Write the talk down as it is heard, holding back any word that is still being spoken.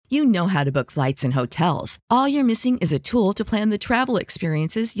You know how to book flights and hotels. All you're missing is a tool to plan the travel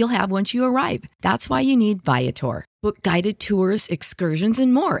experiences you'll have once you arrive. That's why you need Viator. Book guided tours, excursions,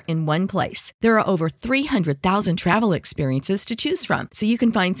 and more in one place. There are over 300,000 travel experiences to choose from, so you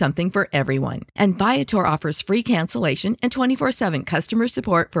can find something for everyone. And Viator offers free cancellation and 24/7 customer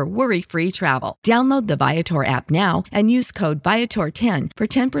support for worry-free travel. Download the Viator app now and use code Viator10 for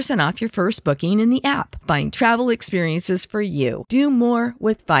 10% off your first booking in the app. Find travel experiences for you. Do more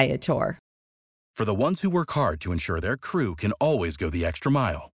with Viator. For the ones who work hard to ensure their crew can always go the extra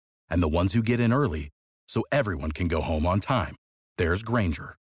mile, and the ones who get in early so everyone can go home on time, there's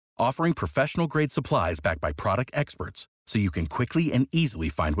Grainger, offering professional-grade supplies backed by product experts so you can quickly and easily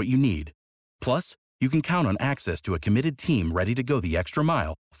find what you need. Plus, you can count on access to a committed team ready to go the extra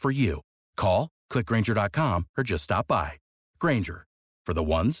mile for you. Call, click Grainger.com, or just stop by. Grainger, for the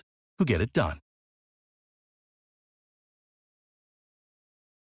ones who get it done.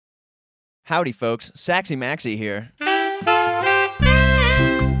 Howdy, folks. Saxy Maxie here.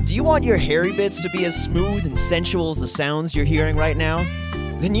 Do you want your hairy bits to be as smooth and sensual as the sounds you're hearing right now?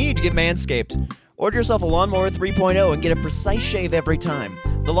 Then you need to get Manscaped. Order yourself a Lawnmower 3.0 and get a precise shave every time.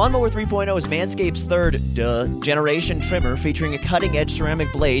 The Lawnmower 3.0 is Manscaped's third, generation trimmer featuring a cutting-edge ceramic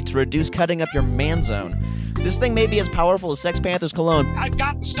blade to reduce cutting up your man zone. This thing may be as powerful as Sex Panther's cologne. I've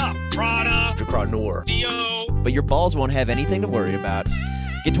got the stuff. Prada, Noir, Dio. But your balls won't have anything to worry about.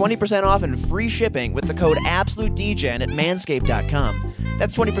 Get 20% off and free shipping with the code AbsoluteDGen at Manscaped.com.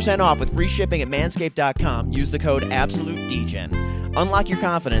 That's 20% off with free shipping at Manscaped.com. Use the code AbsoluteDGen. Unlock your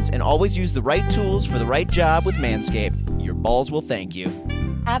confidence and always use the right tools for the right job with Manscaped. Your balls will thank you.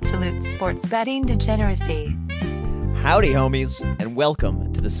 Absolute sports betting degeneracy. Howdy, homies, and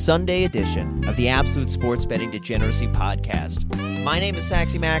welcome to the Sunday edition of the Absolute Sports Betting Degeneracy Podcast. My name is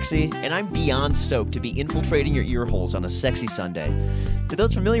Saxy Maxie, and I'm beyond stoked to be infiltrating your ear holes on a sexy Sunday. To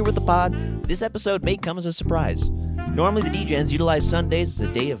those familiar with the pod, this episode may come as a surprise. Normally, the Degens utilize Sundays as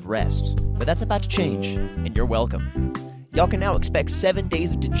a day of rest, but that's about to change, and you're welcome. Y'all can now expect 7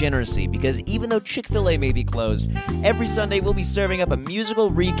 days of degeneracy because even though Chick-fil-A may be closed, every Sunday we'll be serving up a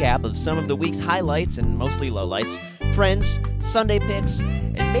musical recap of some of the week's highlights and mostly lowlights, trends, Sunday picks,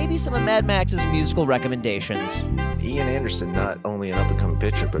 and maybe some of Mad Max's musical recommendations. Ian Anderson, not only an up-and-coming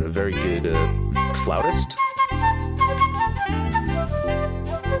pitcher, but a very good flautist.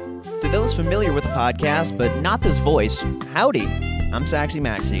 To those familiar with the podcast, but not this voice, howdy, I'm Saxy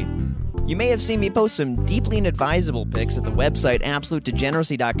Maxie. You may have seen me post some deeply inadvisable pics at the website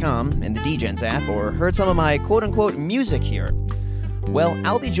AbsoluteDegeneracy.com and the Degens app, or heard some of my quote-unquote music here. Well,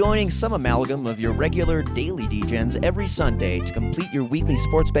 I'll be joining some amalgam of your regular daily Degens every Sunday to complete your weekly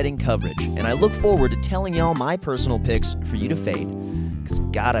sports betting coverage, and I look forward to telling y'all my personal picks for you to fade, because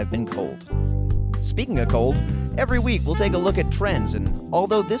God, I've been cold. Speaking of cold, every week we'll take a look at trends, and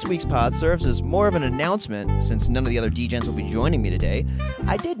although this week's pod serves as more of an announcement since none of the other Degens will be joining me today,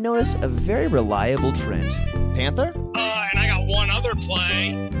 I did notice a very reliable trend. Panther? And I got one other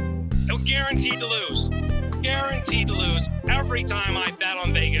play. No, guaranteed to lose. Guaranteed to lose. Every time I bet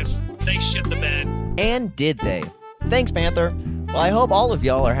on Vegas, they shit the bed. And did they? Thanks, Panther. Well, I hope all of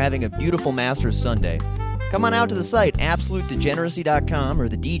y'all are having a beautiful Masters Sunday. Come on out to the site, AbsoluteDegeneracy.com or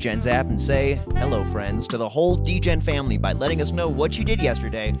the Degens app, and say, hello, friends, to the whole Degen family by letting us know what you did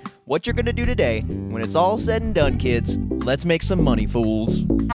yesterday, what you're going to do today. When it's all said and done, kids, let's make some money, fools.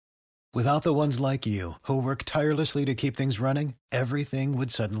 Without the ones like you, who work tirelessly to keep things running, everything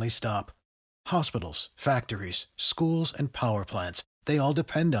would suddenly stop. Hospitals, factories, schools, and power plants, they all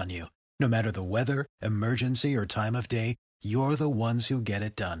depend on you. No matter the weather, emergency, or time of day, you're the ones who get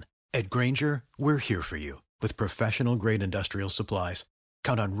it done. At Grainger, we're here for you with professional-grade industrial supplies.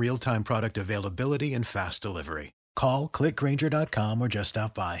 Count on real-time product availability and fast delivery. Call, click Grainger.com, or just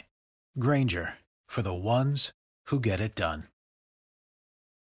stop by. Grainger, for the ones who get it done.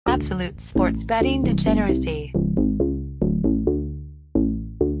 Absolute sports betting degeneracy.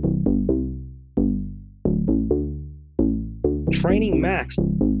 Training Max.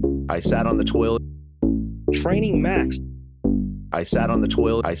 I sat on the toilet. Training Max. I sat on the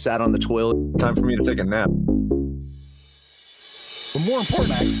toilet. Time for me to take a nap. But more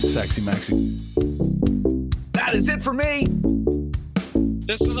important, Saxy Maxie. That is it for me.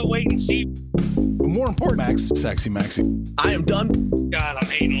 This is a wait and see. But more important, Saxy Maxie. I am done. God, I'm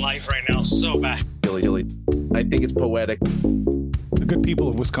hating life right now so bad. Hilly. I think it's poetic. The good people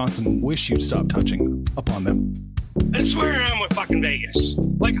of Wisconsin wish you'd stop touching upon them. That's where I am with fucking Vegas.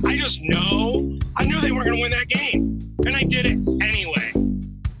 Like, I knew they weren't going to win that game. And I did it anyway.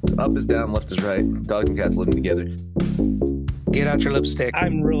 Up is down, left is right. Dogs and cats living together. Get out your lipstick.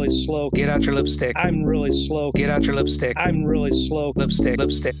 I'm really slow. Get out your lipstick. I'm really slow. Get out your lipstick. I'm really slow.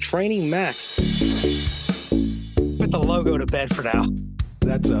 Lipstick. Training Max. Put the logo to bed for now.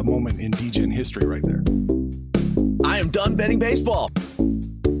 That's a moment in DGen history right there. I am done betting baseball.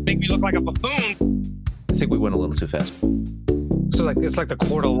 Make me look like a buffoon. I think we went a little too fast. So it's like the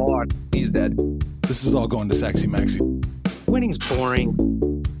court of law. He's dead. This is all going to Saxy Maxy. Winning's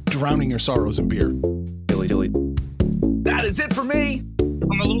boring. Drowning your sorrows in beer. Dilly. That is it for me.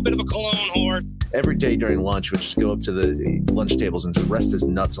 I'm a little bit of a cologne whore. Every day during lunch, we'd just go up to the lunch tables and just rest his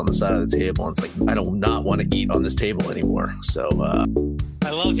nuts on the side of the table. And it's like, I do not want to eat on this table anymore. So,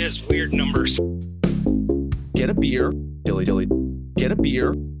 I love his weird numbers. Get a beer. Dilly. Get a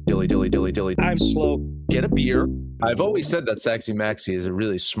beer. Dilly. I'm slow. Get a beer. I've always said that Saxy Maxy is a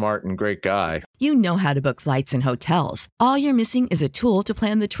really smart and great guy. You know how to book flights and hotels. All you're missing is a tool to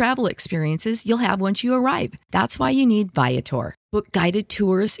plan the travel experiences you'll have once you arrive. That's why you need Viator. Book guided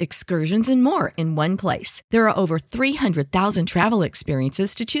tours, excursions, and more in one place. There are over 300,000 travel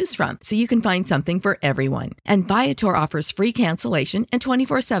experiences to choose from, so you can find something for everyone. And Viator offers free cancellation and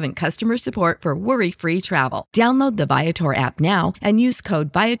 24/7 customer support for worry-free travel. Download the Viator app now and use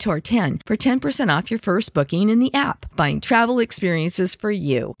code Viator10 for 10% off your first booking in the app. Find travel experiences for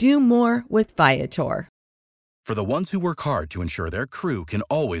you. Do more with Viator. For the ones who work hard to ensure their crew can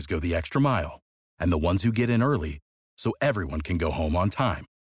always go the extra mile, and the ones who get in early so everyone can go home on time,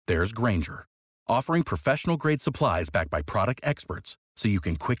 there's Grainger, offering professional-grade supplies backed by product experts so you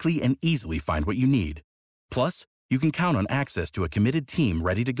can quickly and easily find what you need. Plus, you can count on access to a committed team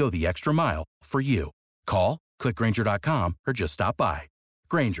ready to go the extra mile for you. Call, click Grainger.com, or just stop by.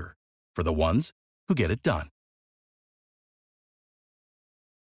 Grainger, for the ones who get it done.